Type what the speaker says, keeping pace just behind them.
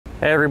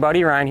Hey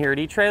everybody, Ryan here at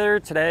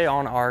eTrailer. Today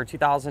on our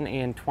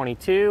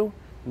 2022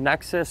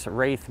 Nexus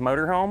Wraith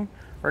Motorhome,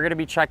 we're going to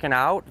be checking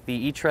out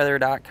the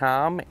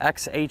etrailer.com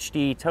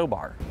XHD Tow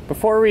Bar.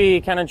 Before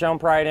we kind of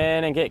jump right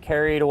in and get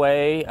carried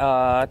away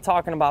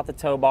talking about the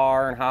tow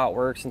bar and how it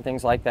works and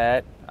things like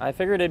that, I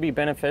figured it'd be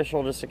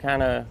beneficial just to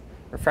kind of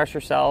refresh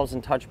yourselves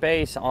and touch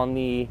base on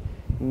the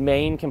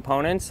main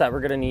components that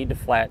we're going to need to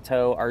flat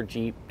tow our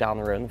Jeep down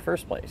the road in the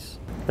first place.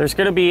 There's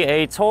going to be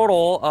a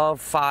total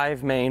of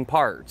 5 main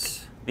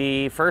parts.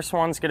 The first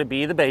one's going to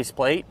be the base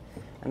plate,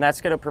 and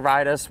that's going to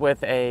provide us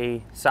with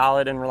a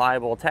solid and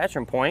reliable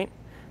attachment point.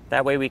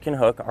 That way we can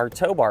hook our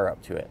tow bar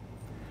up to it.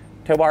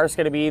 Tow bar is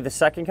going to be the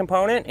second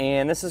component,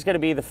 and this is going to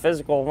be the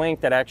physical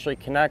link that actually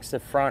connects the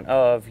front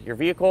of your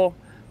vehicle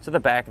to the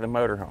back of the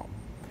motorhome.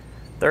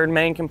 Third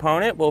main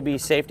component will be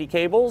safety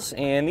cables,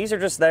 and these are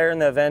just there in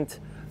the event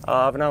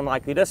of an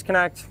unlikely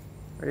disconnect.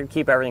 We're going to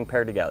keep everything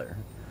paired together.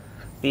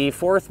 The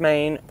fourth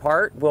main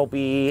part will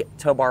be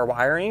tow bar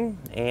wiring,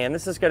 and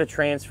this is going to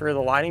transfer the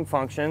lighting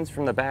functions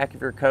from the back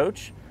of your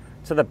coach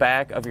to the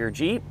back of your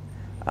Jeep,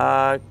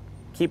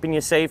 keeping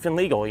you safe and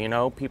legal. You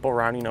know, people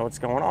around you know what's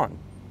going on.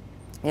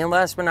 And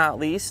last but not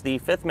least, the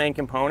fifth main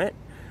component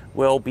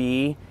will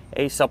be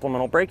a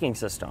supplemental braking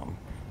system.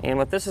 And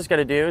what this is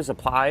going to do is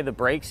apply the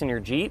brakes in your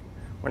Jeep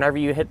whenever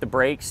you hit the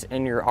brakes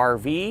in your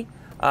RV,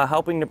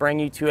 helping to bring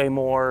you to a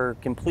more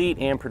complete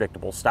and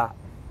predictable stop.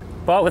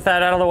 But with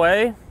that out of the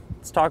way,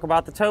 let's talk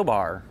about the tow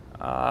bar.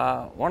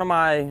 One of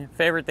my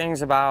favorite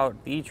things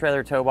about the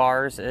eTrailer tow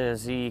bars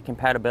is the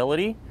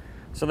compatibility.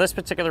 So this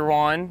particular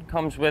one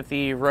comes with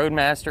the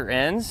Roadmaster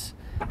ends,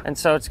 and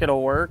so it's going to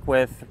work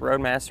with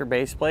Roadmaster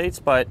base plates,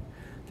 but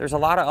there's a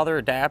lot of other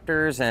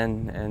adapters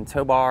and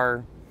tow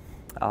bar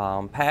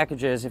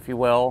packages, if you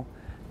will,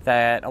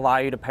 that allow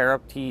you to pair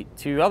up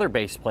to other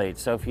base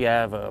plates. So if you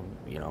have a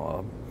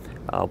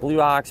Blue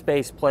Ox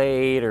base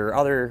plate or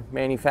other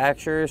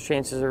manufacturers,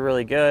 chances are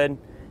really good,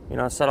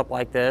 a setup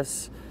like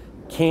this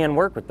can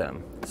work with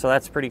them. So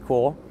that's pretty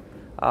cool.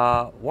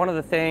 One of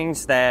the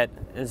things that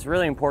is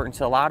really important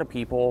to a lot of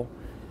people,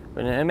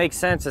 and it makes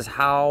sense, is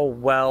how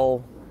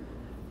well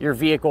your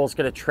vehicle is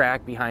going to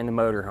track behind the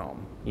motorhome.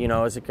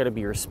 Is it going to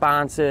be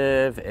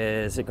responsive?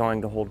 Is it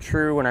going to hold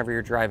true whenever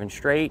you're driving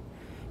straight?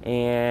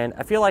 And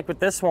I feel like with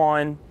this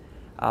one,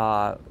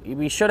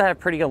 we should have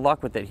pretty good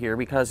luck with it here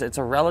because it's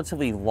a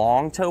relatively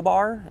long tow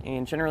bar,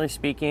 and generally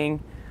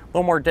speaking, a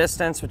little more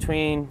distance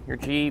between your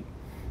Jeep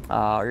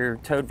or your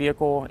towed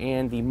vehicle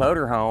and the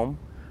motorhome,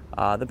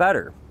 the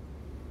better.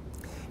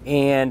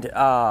 And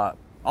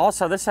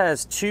also this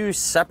has 2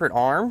 separate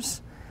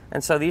arms,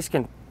 and so these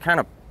can kind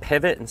of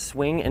pivot and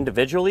swing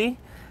individually.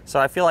 So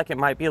I feel like it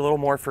might be a little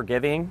more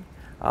forgiving,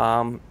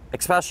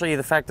 especially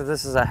the fact that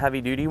this is a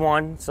heavy duty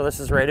one. So this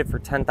is rated for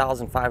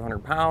 10,500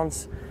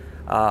 pounds.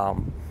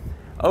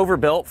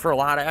 Overbuilt for a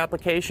lot of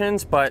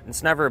applications, but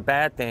it's never a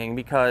bad thing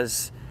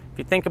because if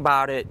you think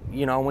about it,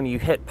 when you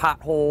hit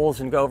potholes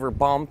and go over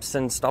bumps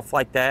and stuff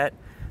like that,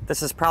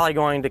 this is probably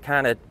going to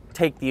kind of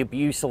take the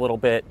abuse a little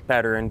bit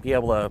better and be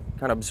able to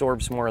kind of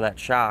absorb some more of that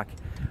shock.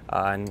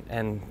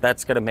 And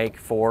that's going to make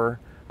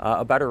for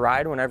a better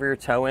ride whenever you're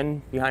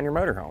towing behind your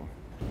motorhome.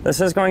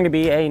 This is going to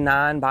be a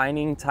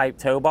non-binding type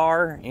tow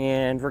bar,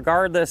 and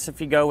regardless if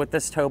you go with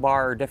this tow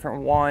bar or a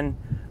different one,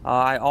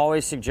 I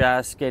always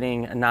suggest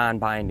getting a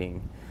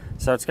non-binding.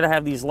 So it's going to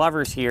have these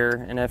levers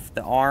here, and if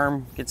the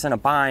arm gets in a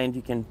bind,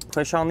 you can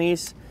push on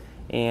these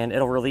and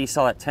it'll release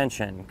all that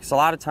tension. Because a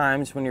lot of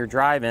times when you're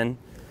driving,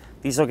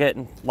 these will get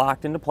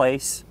locked into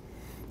place,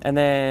 and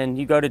then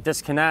you go to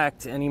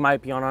disconnect and you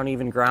might be on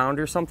uneven ground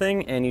or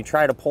something, and you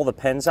try to pull the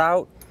pins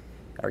out,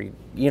 or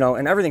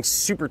and everything's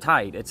super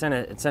tight. It's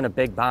in a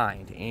big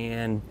bind,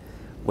 and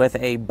with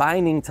a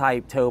binding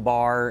type tow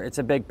bar, it's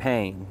a big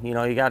pain. You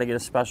got to get a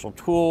special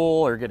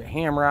tool or get a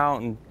hammer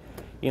out and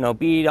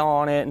bead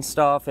on it and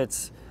stuff.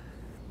 It's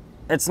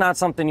not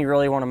something you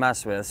really want to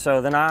mess with.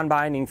 So the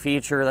non-binding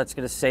feature, that's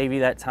going to save you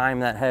that time,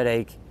 that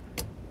headache.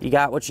 You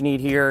got what you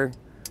need here.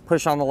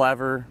 Push on the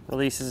lever,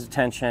 releases the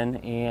tension,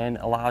 and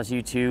allows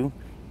you to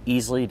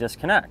easily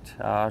disconnect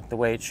the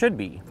way it should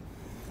be.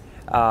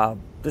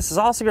 This is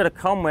also going to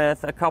come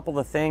with a couple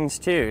of things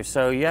too.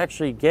 So you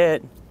actually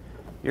get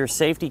your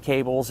safety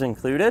cables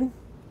included,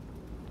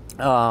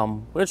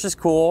 which is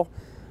cool.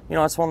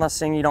 It's one less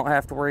thing you don't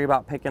have to worry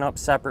about picking up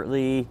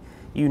separately.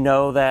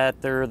 That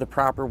they're the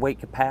proper weight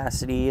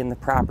capacity and the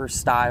proper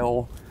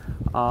style.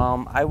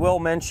 I will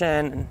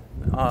mention,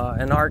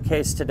 in our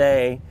case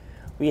today,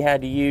 we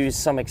had to use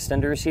some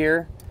extenders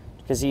here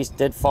because these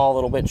did fall a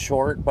little bit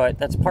short, but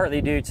that's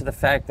partly due to the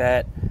fact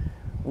that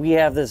we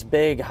have this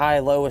big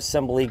high-low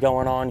assembly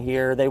going on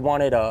here. They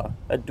wanted a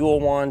dual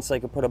one so they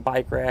could put a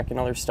bike rack and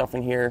other stuff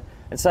in here,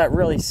 and so that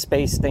really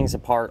spaced things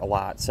apart a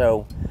lot.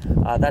 So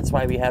that's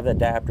why we have the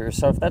adapters.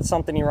 So if that's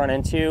something you run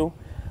into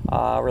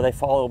where they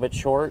fall a little bit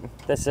short,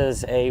 this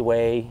is a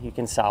way you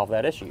can solve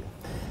that issue.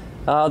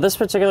 This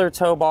particular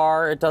tow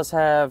bar, it does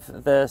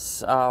have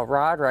this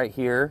rod right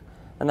here,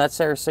 and that's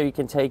there so you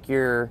can take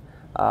your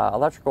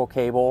electrical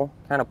cable,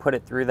 kind of put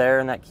it through there,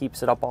 and that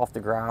keeps it up off the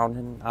ground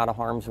and out of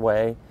harm's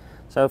way.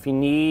 So if you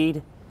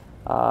need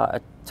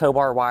a tow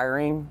bar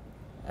wiring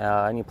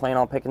and you plan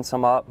on picking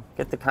some up,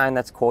 get the kind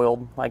that's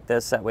coiled like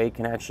this. That way you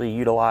can actually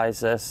utilize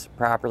this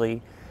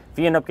properly. If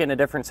you end up getting a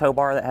different tow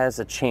bar that has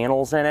the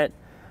channels in it,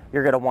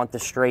 you're going to want the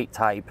straight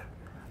type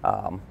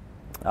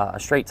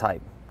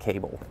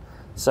cable.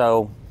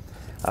 So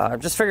I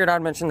just figured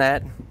I'd mention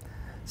that.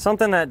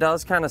 Something that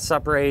does kind of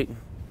separate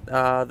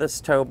this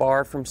tow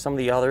bar from some of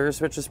the others,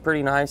 which is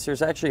pretty nice.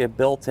 There's actually a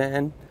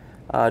built-in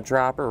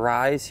drop or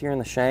rise here in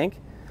the shank.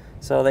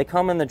 So they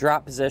come in the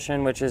drop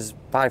position, which is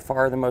by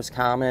far the most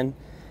common,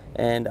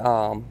 and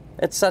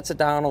it sets it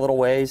down a little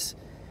ways.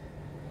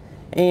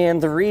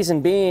 And the reason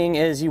being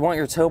is you want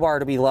your tow bar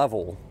to be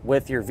level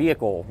with your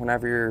vehicle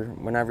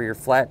whenever you're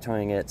flat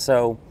towing it.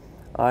 So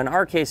in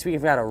our case,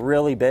 we've got a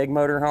really big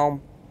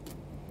motorhome,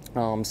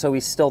 so we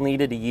still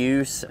needed to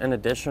use an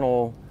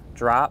additional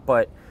drop,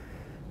 but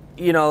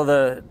you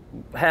know,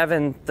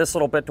 having this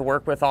little bit to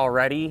work with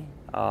already,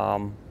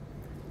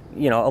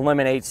 you know,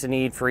 eliminates the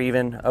need for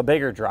even a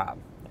bigger drop.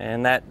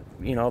 And that,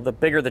 you know, the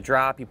bigger the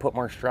drop, you put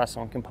more stress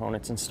on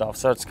components and stuff.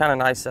 So it's kind of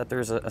nice that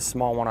there's a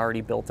small one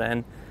already built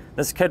in.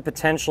 This could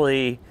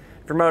potentially,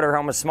 if your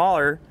motorhome is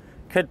smaller,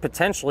 could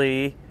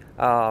potentially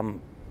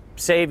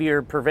save you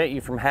or prevent you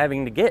from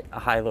having to get a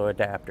high-low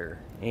adapter.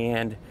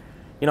 And,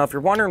 you know, if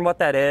you're wondering what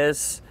that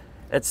is,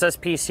 it's this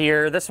piece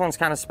here. This one's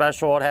kind of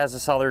special. It has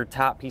this other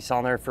top piece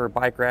on there for a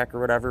bike rack or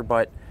whatever,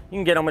 but you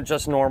can get them with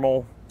just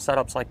normal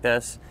setups like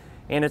this.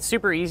 And it's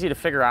super easy to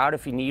figure out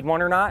if you need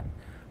one or not.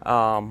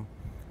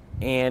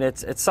 And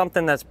it's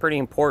something that's pretty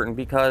important,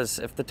 because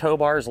if the tow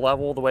bar is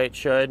level the way it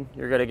should,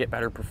 you're going to get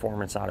better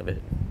performance out of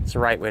it. It's the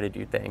right way to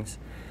do things.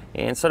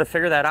 And so to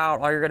figure that out,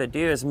 all you're going to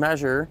do is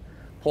measure,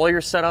 pull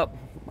your setup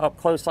up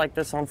close like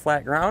this on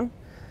flat ground,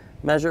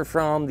 measure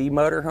from the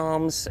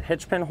motorhome's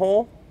hitch pin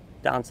hole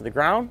down to the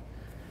ground,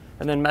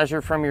 and then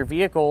measure from your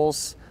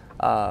vehicle's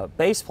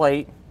base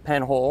plate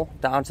pin hole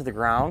down to the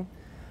ground.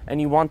 And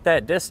you want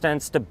that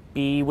distance to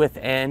be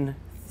within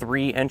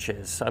 3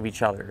 inches of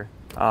each other.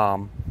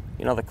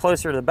 You know, the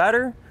closer the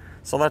better.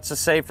 So let's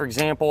just say, for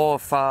example,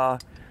 if the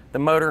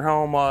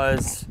motorhome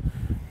was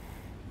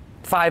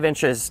 5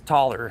 inches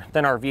taller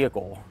than our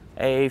vehicle,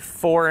 a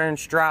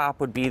 4-inch drop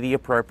would be the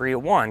appropriate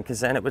one, because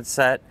then it would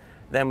set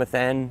them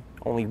within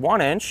only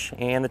 1 inch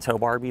and the tow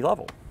bar would be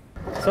level.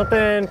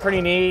 Something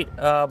pretty neat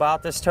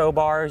about this tow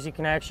bar is you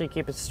can actually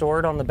keep it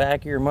stored on the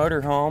back of your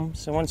motorhome.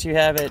 So once you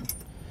have it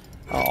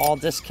all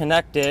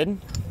disconnected,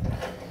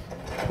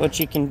 what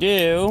you can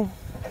do,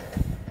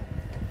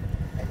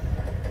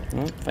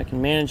 if I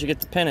can manage to get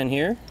the pin in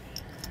here,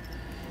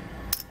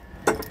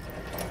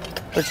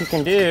 what you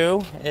can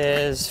do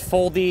is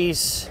fold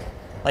these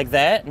like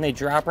that and they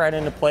drop right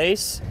into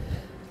place.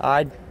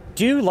 I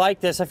do like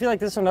this. I feel like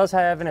this one does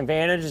have an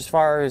advantage as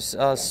far as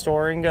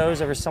storing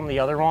goes over some of the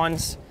other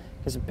ones,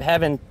 because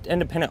having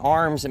independent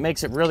arms, it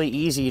makes it really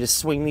easy to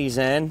swing these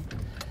in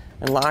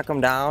and lock them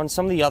down.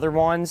 Some of the other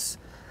ones,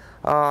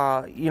 you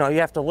know, you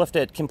have to lift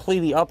it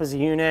completely up as a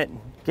unit,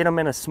 get them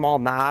in a small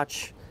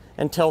notch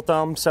and tilt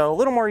them. So a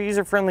little more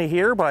user-friendly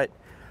here, but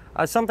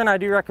something I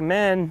do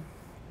recommend,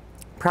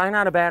 probably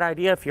not a bad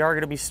idea if you are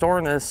going to be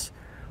storing this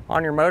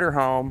on your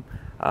motorhome,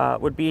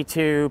 would be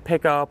to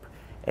pick up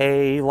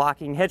a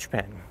locking hitch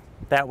pin.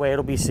 That way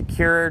it'll be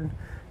secured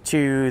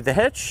to the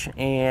hitch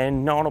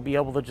and no one will be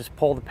able to just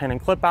pull the pin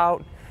and clip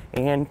out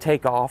and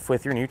take off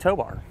with your new tow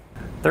bar.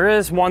 There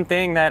is one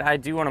thing that I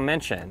do want to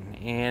mention.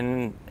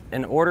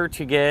 In order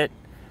to get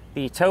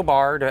the tow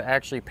bar to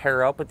actually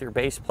pair up with your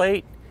base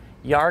plate,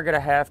 you are going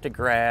to have to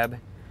grab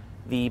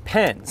the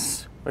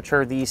pins, which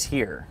are these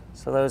here.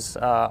 So those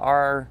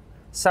are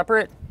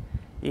separate.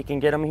 You can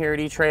get them here at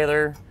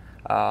eTrailer.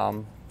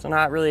 So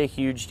not really a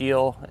huge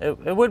deal.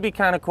 It would be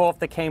kind of cool if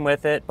they came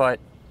with it, but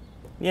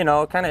you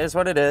know, it kind of is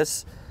what it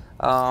is.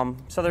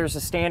 So there's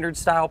the standard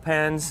style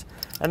pins,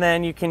 and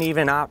then you can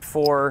even opt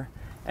for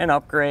an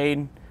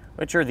upgrade,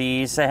 which are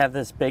these. They have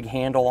this big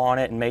handle on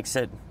it and makes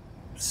it,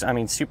 I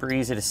mean, super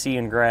easy to see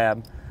and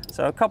grab.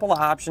 So a couple of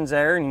options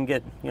there, and you can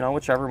get, you know,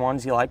 whichever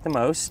ones you like the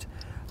most.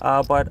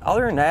 But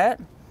other than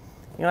that,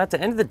 you know, at the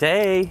end of the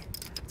day,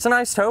 it's a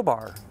nice tow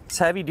bar. It's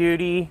heavy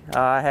duty,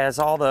 has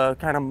all the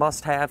kind of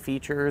must-have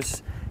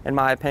features, in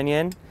my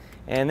opinion.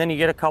 And then you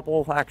get a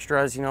couple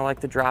extras, you know, like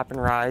the drop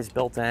and rise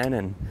built in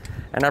and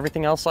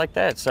everything else like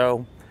that.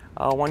 So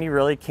one you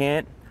really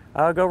can't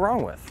go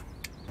wrong with.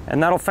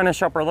 And that'll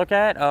finish up our look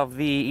at of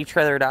the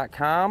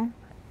etrailer.com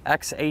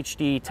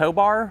XHD Tow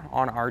Bar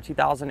on our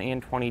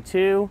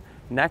 2022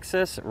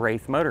 NeXus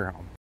Wraith Motor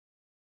Home.